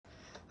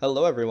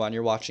Hello everyone,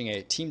 you're watching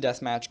a team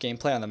deathmatch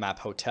gameplay on the map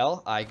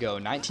Hotel. I go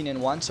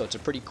 19-1, so it's a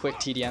pretty quick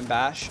TDM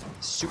bash.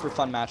 Super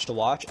fun match to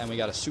watch, and we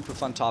got a super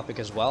fun topic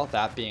as well,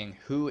 that being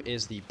who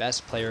is the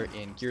best player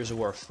in Gears of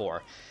War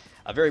 4.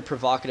 A very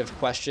provocative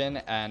question,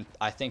 and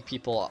I think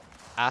people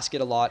ask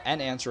it a lot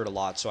and answer it a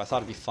lot, so I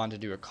thought it'd be fun to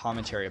do a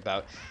commentary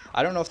about.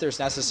 I don't know if there's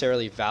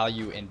necessarily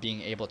value in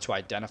being able to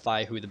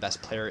identify who the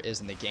best player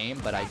is in the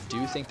game, but I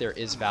do think there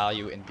is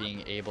value in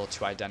being able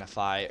to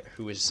identify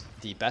who is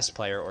the best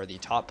player or the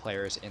top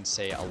players in,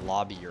 say, a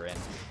lobby you're in,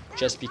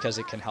 just because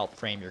it can help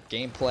frame your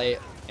gameplay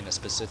in a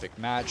specific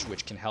match,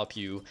 which can help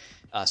you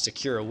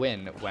secure a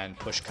win when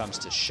push comes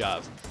to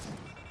shove.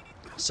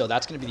 So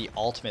that's going to be the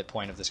ultimate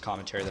point of this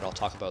commentary that I'll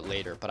talk about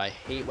later, but I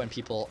hate when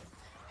people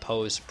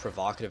pose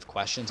provocative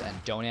questions and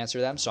don't answer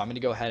them, so I'm going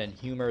to go ahead and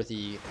humor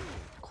the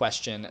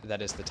question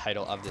that is the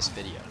title of this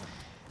video.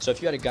 So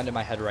if you had a gun to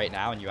my head right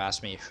now and you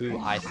asked me who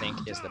I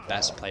think is the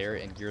best player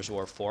in Gears of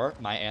War 4,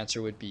 my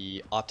answer would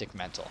be Optic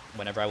Mental.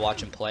 Whenever I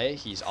watch him play,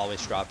 he's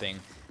always dropping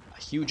a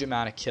huge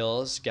amount of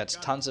kills, gets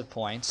tons of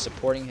points,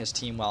 supporting his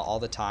team well all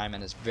the time,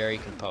 and is very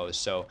composed.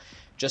 So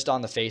just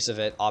on the face of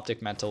it,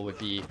 Optic Mental would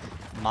be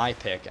my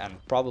pick, and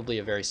probably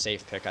a very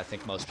safe pick. I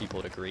think most people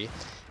would agree.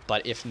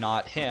 But if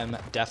not him,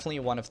 definitely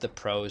one of the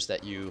pros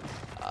that you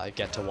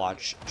get to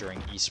watch during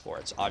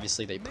esports.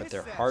 Obviously, they put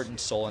their heart and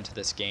soul into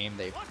this game.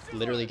 They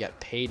literally get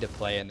paid to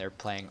play, and they're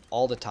playing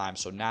all the time.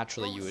 So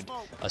naturally, you would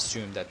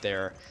assume that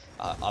they're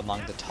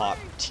among the top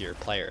tier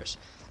players.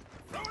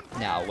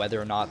 Now, whether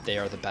or not they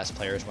are the best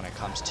players when it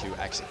comes to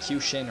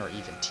execution or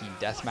even team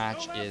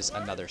deathmatch is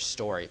another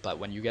story. But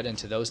when you get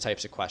into those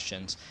types of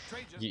questions,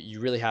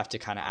 you really have to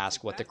kind of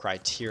ask what the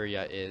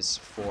criteria is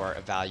for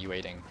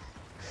evaluating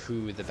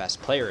who the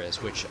best player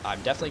is, which I'm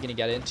definitely going to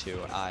get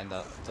into in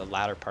the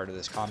latter part of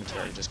this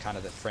commentary, just kind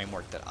of the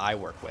framework that I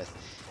work with.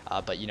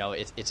 But you know,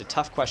 it's a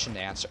tough question to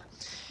answer.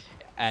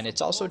 And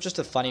it's also just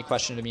a funny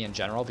question to me in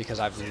general,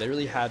 because I've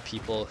literally had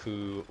people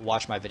who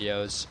watch my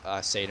videos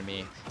say to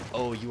me,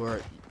 "Oh, you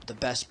are the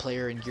best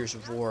player in Gears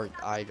of War.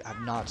 I have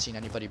not seen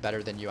anybody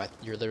better than you.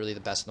 You're literally the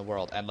best in the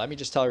world." And let me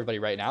just tell everybody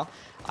right now,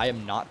 I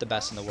am not the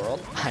best in the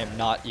world. I am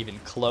not even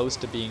close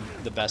to being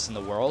the best in the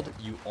world.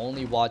 You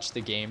only watch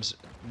the games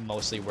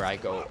mostly where I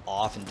go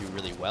off and do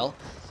really well.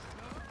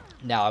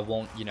 Now, I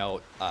won't,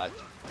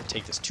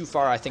 take this too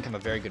far. I think I'm a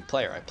very good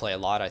player. I play a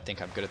lot. I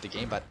think I'm good at the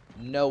game, but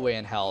no way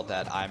in hell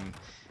that I'm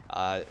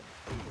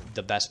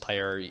the best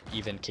player,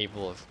 even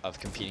capable of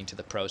competing to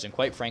the pros. And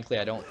quite frankly,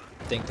 I don't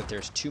think that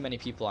there's too many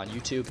people on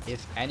YouTube,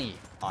 if any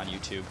on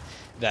YouTube,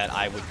 that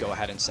I would go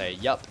ahead and say,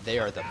 yup, they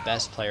are the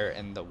best player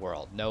in the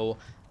world. No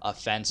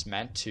offense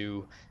meant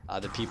to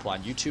the people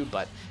on YouTube,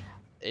 but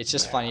it's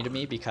just funny to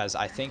me because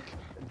I think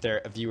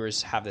their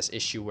viewers have this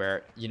issue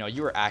where,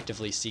 you are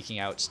actively seeking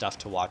out stuff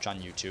to watch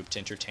on YouTube to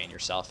entertain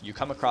yourself. You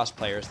come across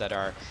players that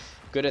are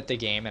good at the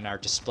game and are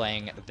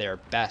displaying their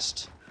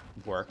best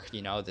work,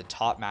 the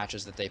top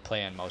matches that they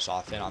play in most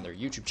often on their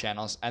YouTube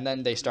channels, and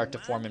then they start to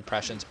form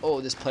impressions. Oh,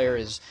 this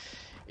player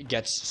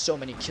gets so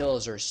many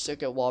kills, or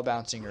sick at wall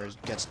bouncing, or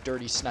gets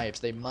dirty snipes.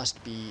 They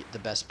must be the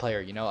best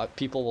player.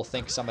 People will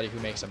think somebody who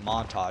makes a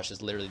montage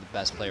is literally the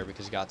best player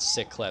because he got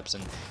sick clips,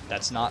 and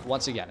that's not,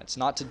 once again, it's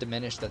not to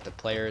diminish that the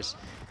players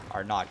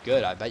are not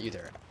good. I bet you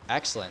they're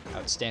excellent,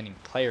 outstanding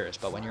players,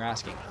 but when you're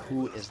asking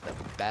who is the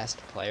best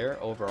player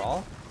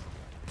overall,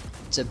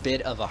 it's a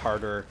bit of a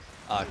harder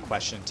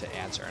question to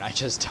answer, and I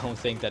just don't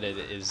think that it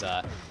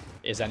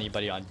is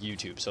anybody on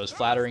YouTube. So as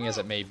flattering as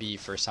it may be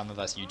for some of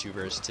us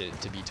YouTubers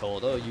to be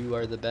told, "Oh, you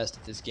are the best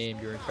at this game,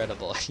 you're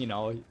incredible,"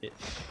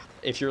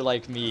 if you're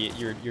like me,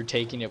 you're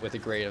taking it with a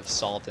grain of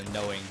salt and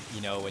knowing,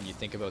 when you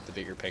think about the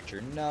bigger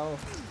picture, no,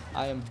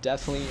 I am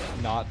definitely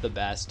not the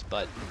best.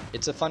 But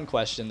it's a fun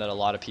question that a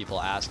lot of people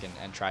ask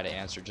and try to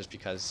answer, just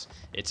because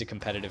it's a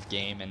competitive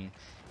game, and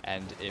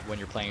when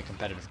you're playing a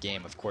competitive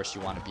game, of course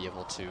you want to be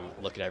able to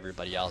look at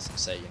everybody else and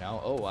say,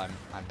 "Oh,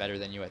 I'm better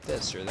than you at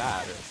this or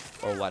that,"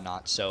 or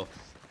whatnot. So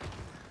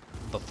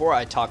before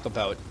I talk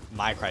about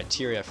my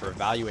criteria for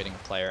evaluating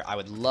a player, I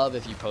would love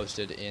if you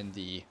posted in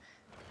the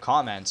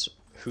comments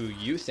who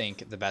you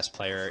think the best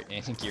player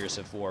in Gears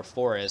of War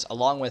 4 is,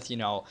 along with,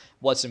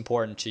 what's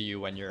important to you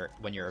when you're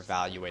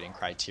evaluating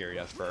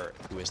criteria for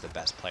who is the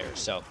best player.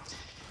 So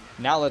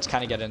now let's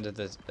kind of get into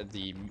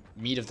the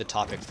meat of the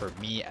topic, for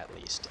me at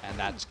least, and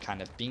that's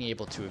kind of being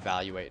able to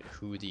evaluate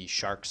who the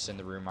sharks in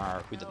the room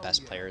are, who the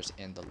best players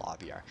in the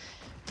lobby are.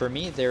 For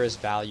me, there is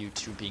value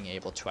to being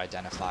able to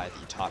identify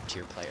the top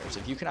tier players.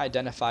 If you can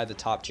identify the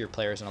top tier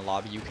players in a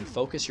lobby, you can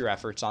focus your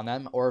efforts on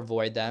them, or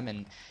avoid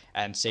them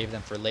and save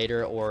them for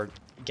later, or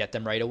get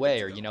them right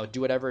away, or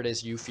do whatever it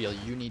is you feel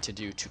you need to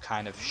do to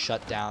kind of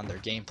shut down their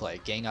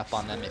gameplay. Gang up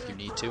on them if you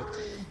need to.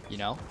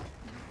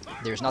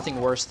 There's nothing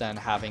worse than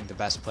having the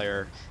best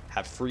player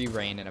have free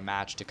reign in a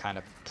match to kind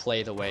of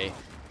play the way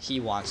he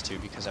wants to,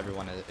 because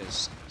everyone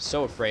is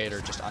so afraid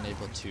or just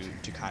unable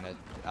to kind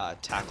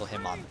of tackle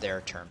him on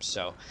their terms.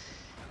 So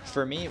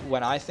for me,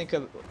 when I think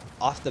of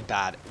off the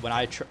bat, when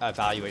I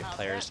evaluate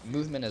players,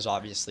 movement is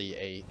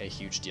obviously a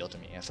huge deal to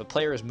me. If a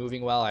player is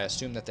moving well, I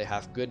assume that they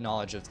have good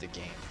knowledge of the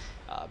game.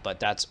 but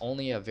that's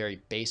only a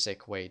very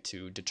basic way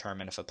to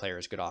determine if a player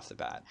is good off the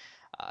bat.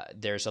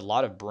 There's a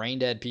lot of brain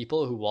dead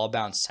people who wall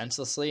bounce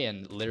senselessly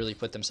and literally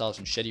put themselves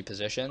in shitty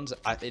positions.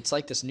 It's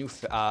like this new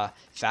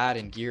fad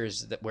in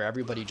Gears where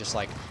everybody just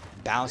like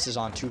bounces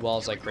on two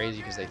walls like crazy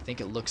because they think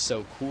it looks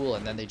so cool,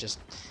 and then they just,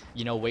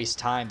 you know, waste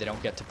time. They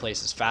don't get to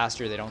places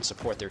faster. They don't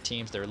support their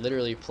teams. They're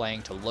literally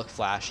playing to look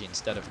flashy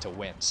instead of to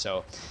win.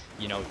 So,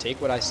 you know,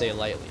 take what I say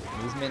lightly.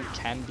 Movement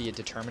can be a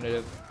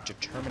determinative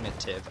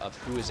of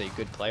who is a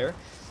good player,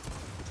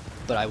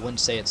 but I wouldn't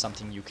say it's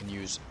something you can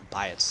use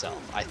by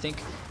itself. I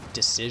think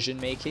decision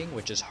making,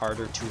 which is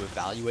harder to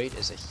evaluate,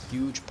 is a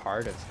huge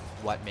part of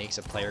what makes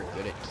a player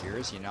good at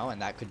Gears, you know,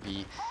 and that could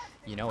be,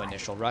 you know,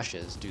 initial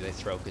rushes. Do they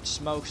throw good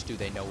smokes? Do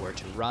they know where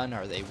to run?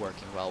 Are they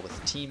working well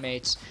with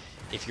teammates?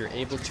 If you're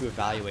able to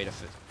evaluate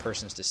if a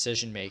person's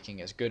decision making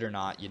is good or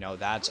not, you know,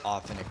 that's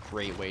often a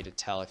great way to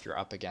tell if you're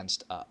up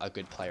against a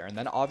good player. And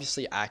then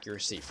obviously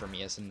accuracy for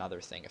me is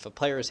another thing. If a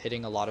player is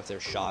hitting a lot of their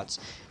shots,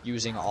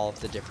 using all of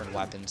the different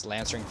weapons,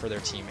 lancering for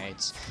their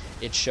teammates,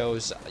 it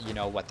shows, you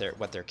know, what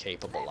they're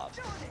capable of.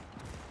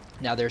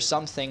 Now, there's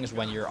some things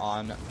when you're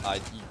on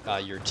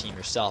your team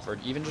yourself, or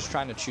even just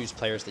trying to choose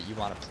players that you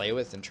want to play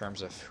with in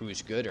terms of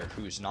who's good or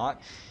who's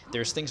not,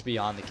 there's things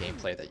beyond the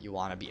gameplay that you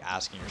want to be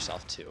asking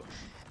yourself too.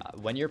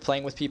 When you're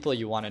playing with people,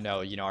 you want to know,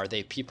 you know, are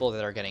they people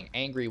that are getting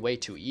angry way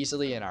too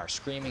easily and are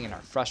screaming and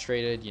are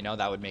frustrated? You know,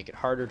 that would make it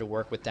harder to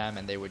work with them,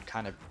 and they would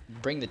kind of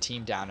bring the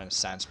team down in a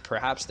sense.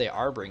 Perhaps they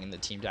are bringing the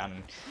team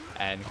down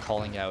and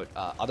calling out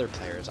other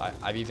players.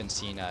 I've even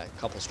seen a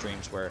couple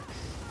streams where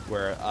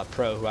a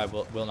pro who I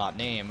will not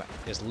name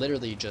is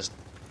literally just,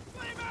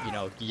 you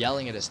know,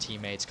 yelling at his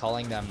teammates,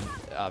 calling them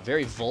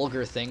very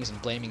vulgar things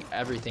and blaming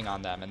everything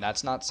on them. And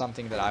that's not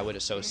something that I would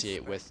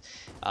associate with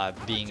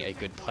being a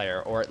good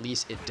player, or at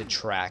least it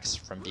detracts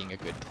from being a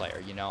good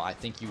player. You know, I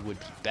think you would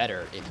be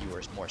better if you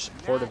were more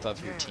supportive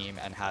of your team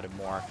and had a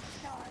more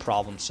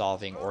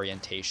problem-solving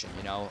orientation.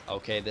 You know,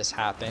 okay, this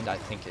happened, I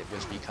think it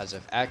was because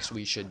of X,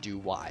 we should do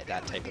Y,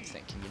 that type of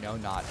thinking, you know,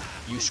 not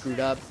you screwed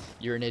up,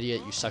 you're an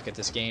idiot, you suck at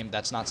this game.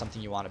 That's not something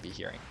you want to be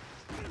hearing.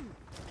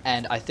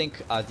 And I think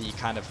the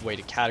kind of way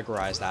to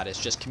categorize that is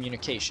just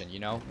communication. You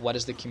know, what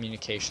is the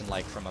communication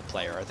like from a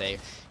player? Are they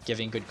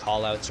giving good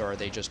call-outs, or are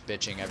they just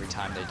bitching every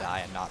time they die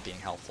and not being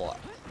helpful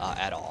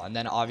at all? And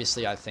then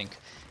obviously I think,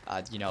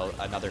 you know,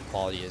 another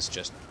quality is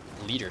just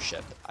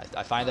leadership.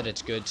 I find that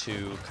it's good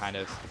to kind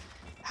of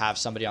have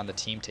somebody on the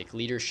team take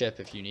leadership.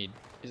 If you need,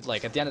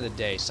 like, at the end of the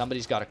day,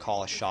 somebody's got to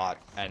call a shot,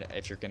 and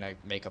if you're going to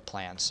make a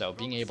plan. So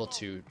being able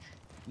to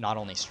not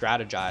only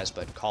strategize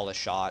but call a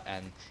shot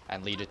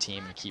and lead a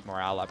team and keep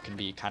morale up can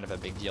be kind of a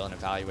big deal in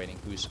evaluating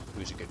who's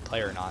a good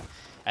player or not.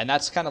 And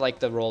that's kind of like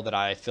the role that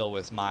I fill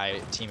with my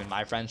team and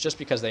my friends, just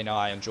because they know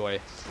I enjoy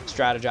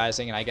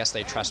strategizing, and I guess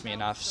they trust me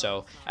enough.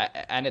 So,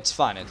 and it's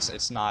fun.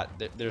 It's not,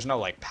 there's no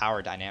like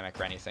power dynamic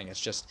or anything.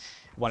 It's just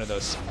one of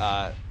those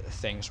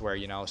things where,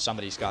 you know,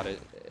 somebody's got to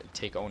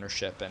take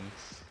ownership and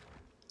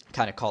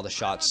kind of call the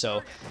shots.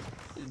 So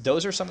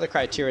those are some of the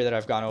criteria that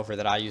I've gone over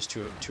that I use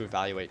to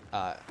evaluate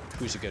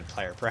who's a good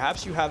player.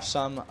 Perhaps you have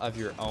some of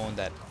your own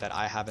that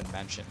I haven't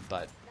mentioned,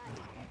 but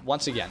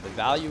once again, the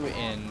value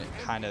in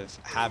kind of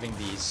having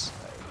these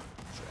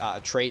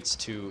traits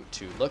to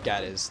look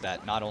at is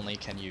that not only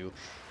can you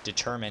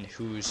determine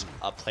who's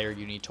a player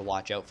you need to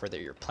watch out for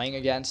that you're playing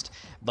against,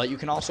 but you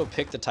can also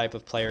pick the type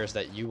of players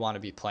that you want to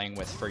be playing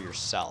with for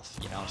yourself,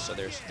 you know. So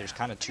there's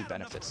kind of two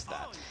benefits to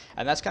that,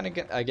 and that's kind of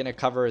going to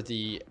cover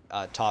the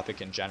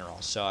topic in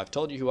general. So I've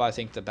told you who I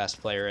think the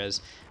best player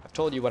is. I've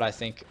told you what I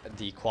think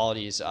the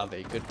qualities of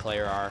a good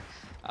player are,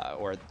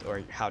 or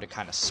how to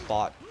kind of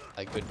spot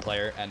a good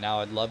player, and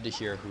now I'd love to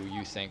hear who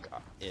you think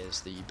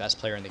is the best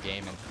player in the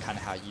game and kind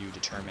of how you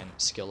determine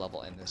skill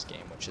level in this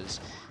game, which is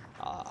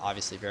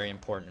obviously very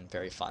important and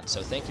very fun.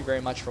 So thank you very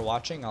much for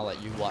watching. I'll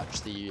let you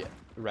watch the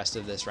rest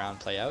of this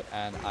round play out,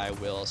 and I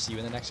will see you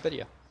in the next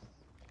video.